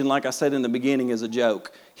evolution, like I said in the beginning, is a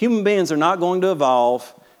joke. Human beings are not going to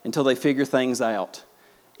evolve until they figure things out.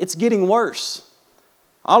 It's getting worse.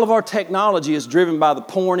 All of our technology is driven by the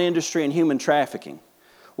porn industry and human trafficking.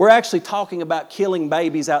 We're actually talking about killing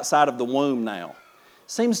babies outside of the womb now.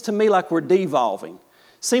 Seems to me like we're devolving.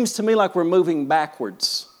 Seems to me like we're moving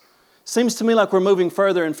backwards. Seems to me like we're moving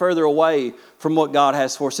further and further away from what God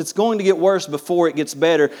has for us. It's going to get worse before it gets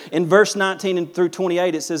better. In verse 19 and through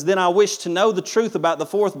 28, it says, then I wish to know the truth about the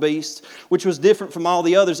fourth beast, which was different from all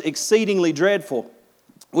the others, exceedingly dreadful,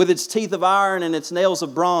 with its teeth of iron and its nails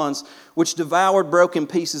of bronze, which devoured, broke in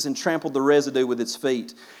pieces, and trampled the residue with its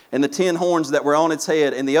feet. And the 10 horns that were on its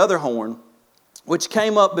head, and the other horn, which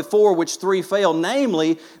came up before which 3 fell,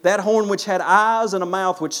 namely that horn which had eyes and a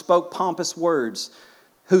mouth which spoke pompous words,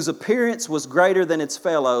 whose appearance was greater than its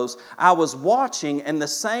fellows. I was watching, and the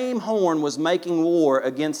same horn was making war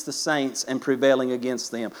against the saints and prevailing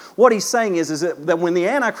against them. What he's saying is that when the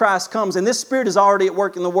Antichrist comes, and this spirit is already at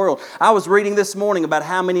work in the world. I was reading this morning about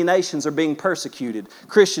how many nations are being persecuted.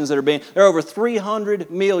 Christians that are being, there are over 300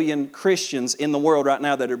 million Christians in the world right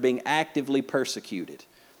now that are being actively persecuted.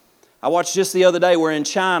 I watched just the other day where in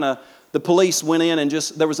China, the police went in and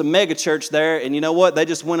there was a mega church there, and you know what? They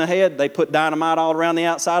just went ahead, they put dynamite all around the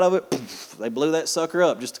outside of it. They blew that sucker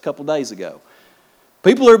up just a couple days ago.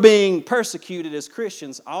 People are being persecuted as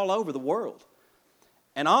Christians all over the world.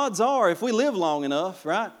 And odds are, if we live long enough,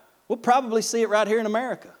 right, we'll probably see it right here in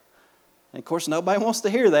America. And of course, nobody wants to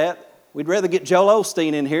hear that. We'd rather get Joel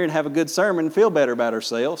Osteen in here and have a good sermon and feel better about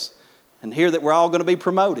ourselves. And hear that we're all going to be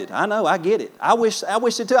promoted. I know, I get it. I wish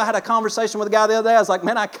it too. I had a conversation with a guy the other day. I was like,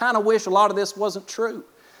 man, I kind of wish a lot of this wasn't true.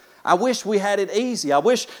 I wish we had it easy. I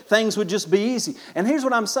wish things would just be easy. And here's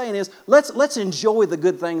what I'm saying is, let's enjoy the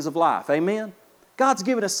good things of life. Amen? God's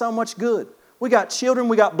given us so much good. We got children.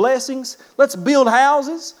 We got blessings. Let's build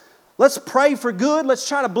houses. Let's pray for good. Let's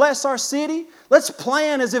try to bless our city. Let's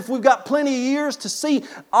plan as if we've got plenty of years to see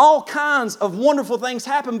all kinds of wonderful things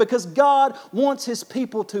happen, because God wants His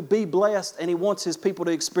people to be blessed, and He wants His people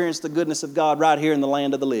to experience the goodness of God right here in the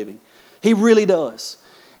land of the living. He really does.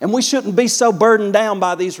 And we shouldn't be so burdened down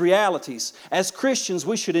by these realities. As Christians,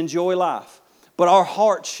 we should enjoy life. But our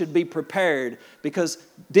hearts should be prepared because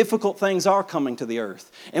difficult things are coming to the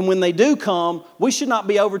earth. And when they do come, we should not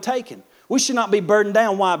be overtaken. We should not be burdened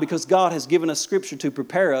down. Why? Because God has given us Scripture to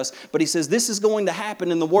prepare us. But He says this is going to happen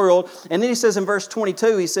in the world. And then He says in verse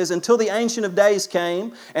 22, He says, until the Ancient of Days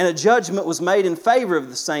came and a judgment was made in favor of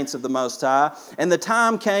the saints of the Most High, and the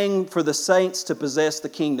time came for the saints to possess the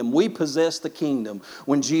kingdom. We possess the kingdom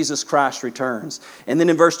when Jesus Christ returns. And then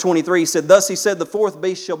in verse 23, He said, thus He said, the fourth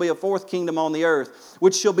beast shall be a fourth kingdom on the earth,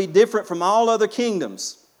 which shall be different from all other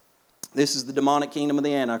kingdoms. This is the demonic kingdom of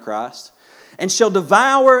the Antichrist. And shall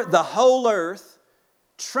devour the whole earth,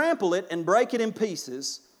 trample it and break it in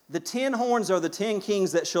pieces. The 10 horns are the 10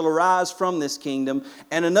 kings that shall arise from this kingdom,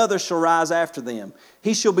 and another shall rise after them.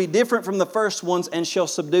 He shall be different from the first ones and shall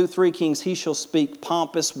subdue 3 kings. He shall speak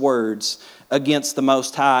pompous words against the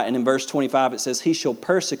Most High. And in verse 25 it says, he shall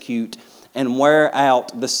persecute and wear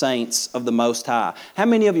out the saints of the Most High. How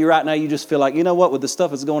many of you right now, you just feel like, you know what, with the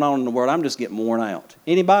stuff that's going on in the world, I'm just getting worn out?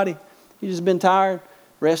 Anybody? You just been tired?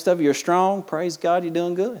 Rest of you are strong. Praise God, you're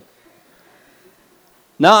doing good.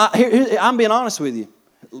 Now, I'm being honest with you.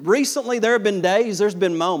 Recently, there have been days, there's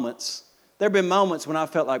been moments. There have been moments when I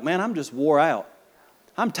felt like, man, I'm just wore out.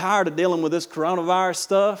 I'm tired of dealing with this coronavirus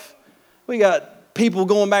stuff. We got people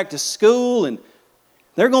going back to school, and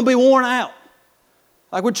they're going to be worn out.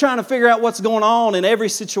 Like we're trying to figure out what's going on in every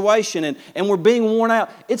situation, and we're being worn out.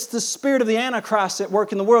 It's the spirit of the Antichrist at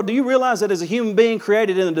work in the world. Do you realize that as a human being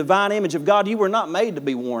created in the divine image of God, you were not made to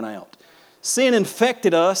be worn out? Sin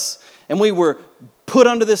infected us, and we were put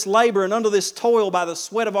under this labor and under this toil by the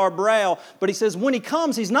sweat of our brow. But He says when He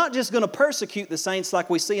comes, He's not just going to persecute the saints like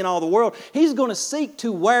we see in all the world. He's going to seek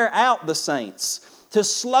to wear out the saints, to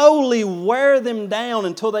slowly wear them down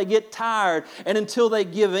until they get tired and until they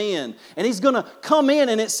give in. And He's going to come in,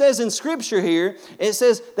 and it says in Scripture here, it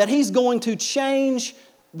says that He's going to change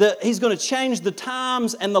the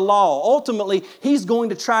times and the law. Ultimately, He's going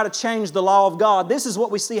to try to change the law of God. This is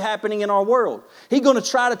what we see happening in our world. He's going to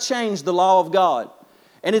try to change the law of God.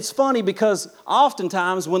 And it's funny because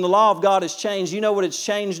oftentimes when the law of God is changed, you know what it's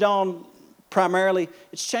changed on primarily?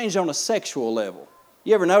 It's changed on a sexual level.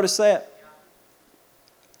 You ever notice that?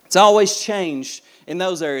 It's always changed in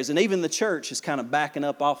those areas. And even the church is kind of backing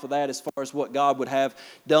up off of that as far as what God would have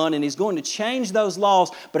done. And He's going to change those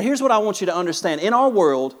laws. But here's what I want you to understand. In our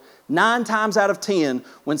world, 9 times out of 10,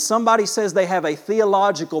 when somebody says they have a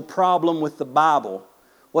theological problem with the Bible,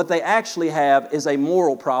 what they actually have is a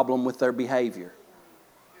moral problem with their behavior.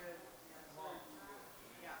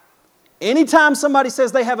 Anytime somebody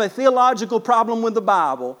says they have a theological problem with the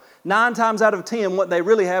Bible, 9 times out of 10, what they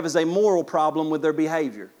really have is a moral problem with their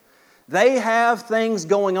behavior. They have things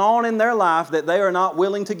going on in their life that they are not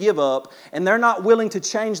willing to give up, and they're not willing to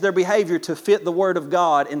change their behavior to fit the Word of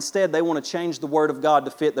God. Instead, they want to change the Word of God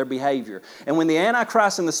to fit their behavior. And when the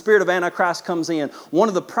Antichrist and the spirit of Antichrist comes in, one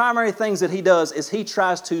of the primary things that he does is he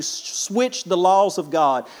tries to switch the laws of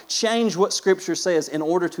God, change what Scripture says in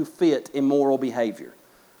order to fit immoral behavior.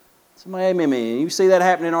 Somebody, amen. You see that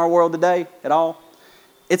happening in our world today at all?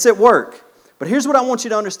 It's at work. But here's what I want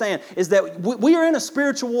you to understand, is that we are in a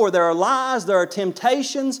spiritual war. There are lies, there are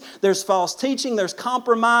temptations, there's false teaching, there's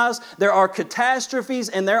compromise, there are catastrophes,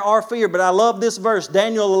 and there are fear. But I love this verse,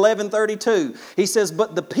 Daniel 11:32. He says,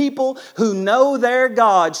 but the people who know their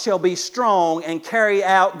God shall be strong and carry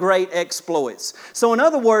out great exploits. So in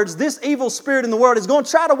other words, this evil spirit in the world is going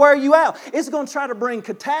to try to wear you out. It's going to try to bring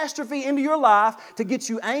catastrophe into your life to get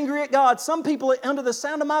you angry at God. Some people, under the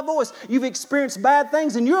sound of my voice, you've experienced bad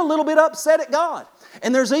things and you're a little bit upset at God.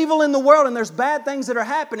 And there's evil in the world and there's bad things that are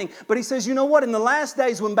happening. But He says, you know what? In the last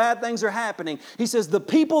days when bad things are happening, He says, the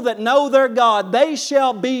people that know their God, they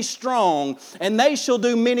shall be strong and they shall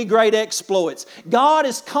do many great exploits. God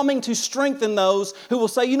is coming to strengthen those who will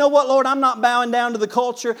say, you know what, Lord, I'm not bowing down to the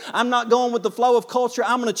culture. I'm not going with the flow of culture.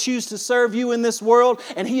 I'm going to choose to serve You in this world.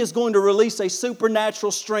 And He is going to release a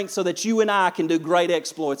supernatural strength so that you and I can do great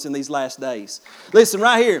exploits in these last days. Listen,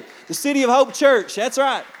 right here, the City of Hope Church, that's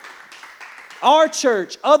right. Our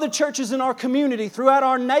church, other churches in our community, throughout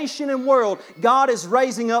our nation and world, God is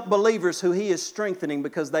raising up believers who He is strengthening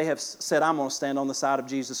because they have said, I'm going to stand on the side of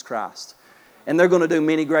Jesus Christ. And they're going to do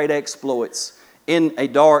many great exploits in a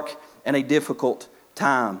dark and a difficult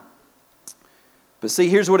time. But see,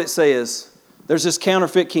 here's what it says. There's this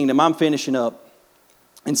counterfeit kingdom. I'm finishing up.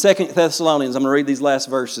 In 2 Thessalonians, I'm going to read these last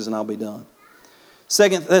verses and I'll be done.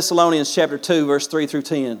 2 Thessalonians chapter 2, verse 3 through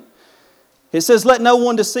 10. It says, let no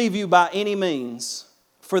one deceive you by any means,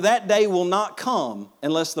 for that day will not come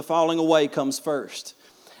unless the falling away comes first.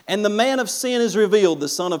 And the man of sin is revealed, the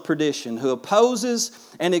son of perdition, who opposes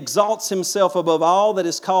and exalts himself above all that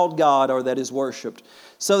is called God or that is worshipped,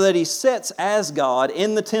 so that he sits as God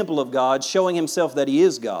in the temple of God, showing himself that he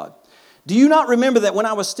is God. Do you not remember that when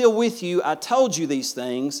I was still with you, I told you these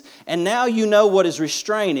things, and now you know what is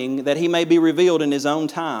restraining, that he may be revealed in his own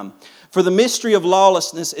time? For the mystery of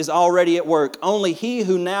lawlessness is already at work. Only he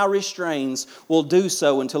who now restrains will do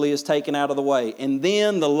so until he is taken out of the way. And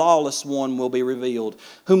then the lawless one will be revealed,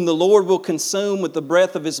 whom the Lord will consume with the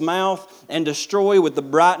breath of his mouth and destroy with the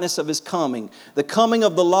brightness of his coming. The coming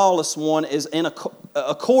of the lawless one is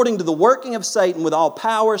according to the working of Satan, with all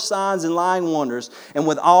power, signs, and lying wonders, and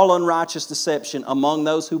with all unrighteous deception among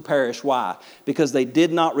those who perish. Why? Because they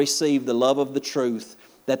did not receive the love of the truth,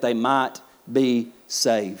 that they might be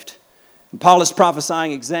saved. Paul is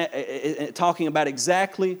prophesying, talking about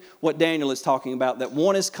exactly what Daniel is talking about, that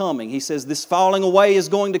one is coming. He says this falling away is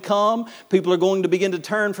going to come. People are going to begin to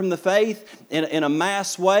turn from the faith in a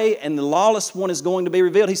mass way, and the lawless one is going to be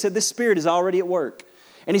revealed. He said this spirit is already at work.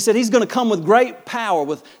 And he said he's going to come with great power,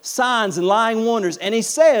 with signs and lying wonders. And he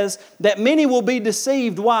says that many will be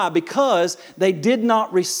deceived. Why? Because they did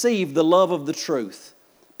not receive the love of the truth.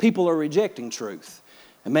 People are rejecting truth.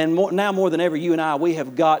 And man, now more than ever, you and I, we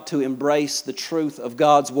have got to embrace the truth of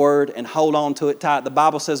God's Word and hold on to it tight. The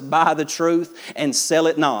Bible says, buy the truth and sell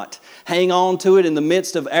it not. Hang on to it in the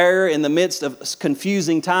midst of error, in the midst of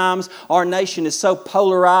confusing times. Our nation is so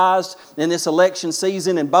polarized in this election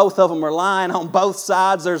season, and both of them are lying on both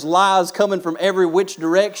sides. There's lies coming from every which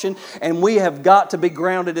direction, and we have got to be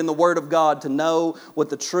grounded in the Word of God to know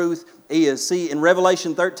what the truth is. See, in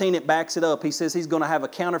Revelation 13, it backs it up. He says he's going to have a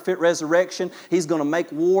counterfeit resurrection. He's going to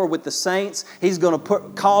make war with the saints. He's going to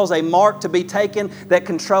cause a mark to be taken that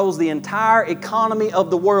controls the entire economy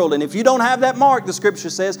of the world. And if you don't have that mark, the Scripture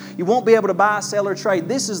says, you won't be able to buy, sell, or trade.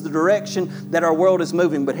 This is the direction that our world is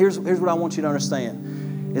moving. But here's what I want you to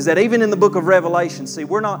understand, is that even in the book of Revelation, see,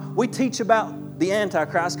 we teach about the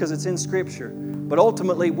Antichrist because it's in Scripture. But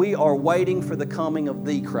ultimately, we are waiting for the coming of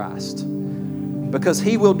the Christ. Because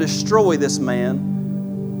he will destroy this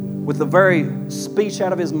man with the very speech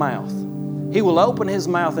out of his mouth. He will open his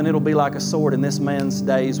mouth and it'll be like a sword, and this man's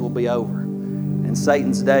days will be over. And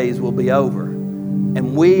Satan's days will be over.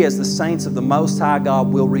 And we as the saints of the Most High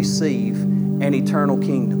God will receive an eternal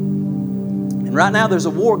kingdom. And right now there's a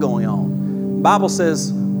war going on. The Bible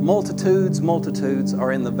says multitudes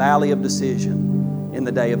are in the valley of decision in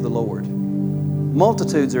the day of the Lord.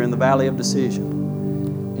 Multitudes are in the valley of decision.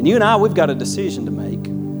 And you and I, we've got a decision to make.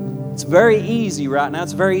 It's very easy right now,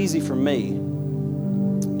 it's very easy for me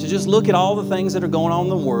to just look at all the things that are going on in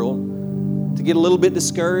the world, to get a little bit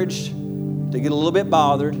discouraged, to get a little bit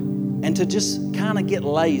bothered, and to just kind of get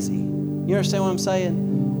lazy. You understand what I'm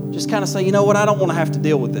saying? Just kind of say, you know what, I don't want to have to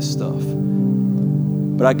deal with this stuff.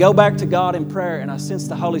 But I go back to God in prayer and I sense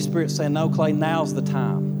the Holy Spirit saying, no, Clay, now's the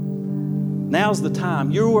time. Now's the time.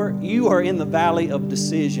 You are in the valley of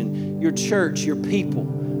decision. Your church, your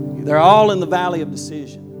people, they're all in the valley of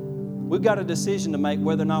decision. We've got a decision to make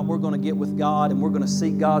whether or not we're going to get with God and we're going to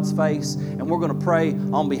seek God's face and we're going to pray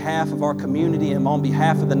on behalf of our community and on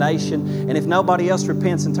behalf of the nation. And if nobody else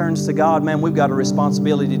repents and turns to God, man, we've got a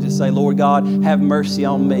responsibility to say, Lord God, have mercy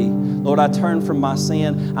on me. Lord, I turn from my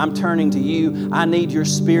sin. I'm turning to you. I need your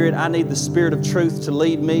Spirit. I need the Spirit of truth to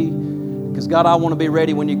lead me. Because God, I want to be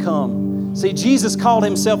ready when you come. See, Jesus called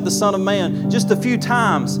himself the Son of Man just a few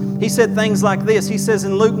times. He said things like this. He says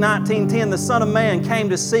in Luke 19:10, the Son of Man came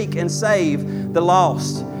to seek and save the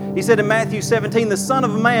lost. He said in Matthew 17, the Son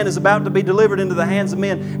of Man is about to be delivered into the hands of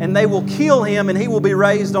men, and they will kill him, and he will be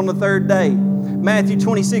raised on the third day. Matthew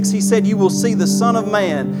 26, he said, you will see the Son of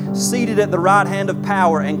Man seated at the right hand of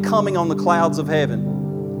power and coming on the clouds of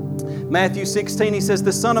heaven. Matthew 16, he says,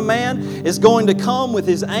 the Son of Man is going to come with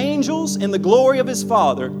his angels in the glory of his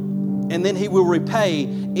Father, and then he will repay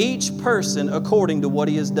each person according to what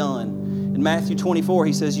he has done. In Matthew 24,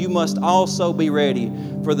 he says, you must also be ready,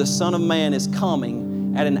 for the Son of Man is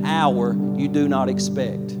coming at an hour you do not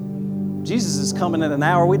expect. Jesus is coming at an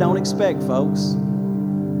hour we don't expect, folks.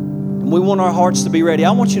 And we want our hearts to be ready.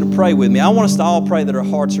 I want you to pray with me. I want us to all pray that our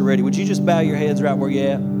hearts are ready. Would you just bow your heads right where you're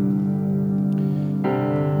at?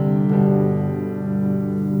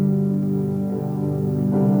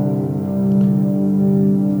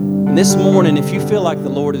 And this morning, if you feel like the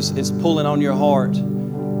Lord is pulling on your heart,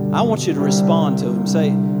 I want you to respond to Him.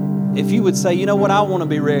 Say, if you would say, you know what, I want to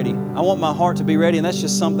be ready. I want my heart to be ready, and that's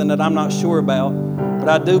just something that I'm not sure about. But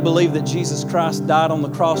I do believe that Jesus Christ died on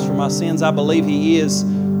the cross for my sins. I believe He is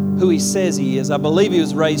who He says He is. I believe He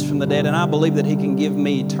was raised from the dead, and I believe that He can give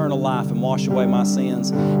me eternal life and wash away my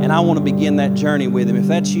sins. And I want to begin that journey with Him. If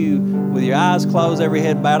that's you, with your eyes closed, every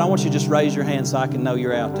head bowed, I want you to just raise your hand so I can know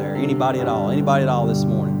you're out there. Anybody at all? Anybody at all this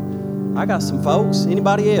morning? I got some folks.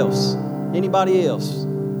 Anybody else? Anybody else?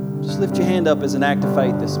 Just lift your hand up as an act of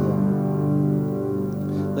faith this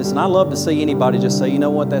morning. Listen, I love to see anybody just say, you know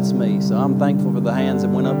what, that's me. So I'm thankful for the hands that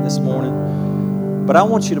went up this morning. But I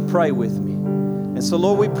want you to pray with me. And so,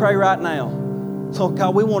 Lord, we pray right now. Lord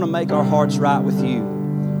God, we want to make our hearts right with You.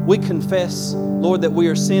 We confess, Lord, that we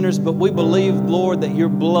are sinners, but we believe, Lord, that Your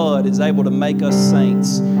blood is able to make us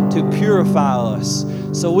saints, to purify us.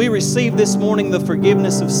 So we receive this morning the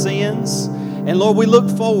forgiveness of sins. And Lord, we look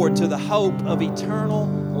forward to the hope of eternal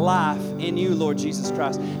life in You, Lord Jesus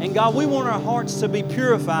Christ. And God, we want our hearts to be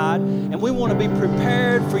purified, and we want to be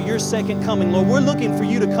prepared for Your second coming. Lord, we're looking for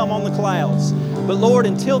You to come on the clouds. But Lord,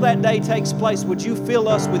 until that day takes place, would You fill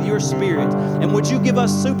us with Your Spirit? And would You give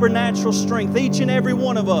us supernatural strength, each and every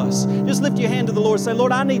one of us? Just lift your hand to the Lord and say,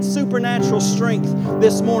 Lord, I need supernatural strength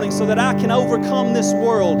this morning so that I can overcome this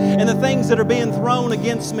world and the things that are being thrown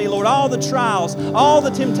against me. Lord, all the trials, all the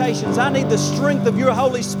temptations, I need the strength of Your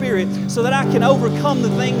Holy Spirit so that I can overcome the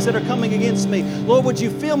things that are coming against me. Lord, would You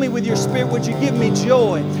fill me with Your Spirit? Would You give me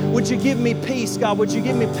joy? Would You give me peace, God? Would You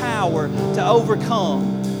give me power to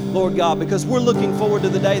overcome? Lord God, because we're looking forward to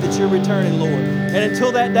the day that You're returning, Lord. And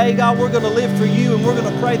until that day, God, we're going to live for You, and we're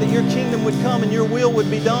going to pray that Your kingdom would come and Your will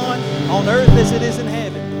would be done on earth as it is in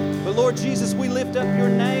heaven. But Lord Jesus, we lift up Your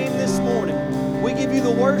name this morning. We give You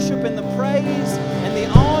the worship and the praise and the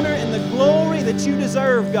honor and the glory that You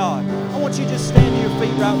deserve, God. I want you to just stand to your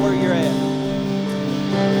feet right where you're at.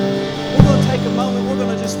 We're going to take a moment. We're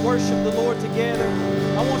going to just worship the Lord together.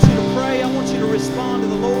 I want you to pray. I want you to respond to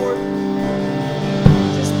the Lord.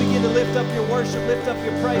 To lift up your worship, lift up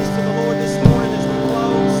your praise to the Lord this morning as we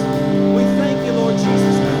close. We thank You, Lord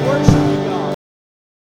Jesus. We worship You, God.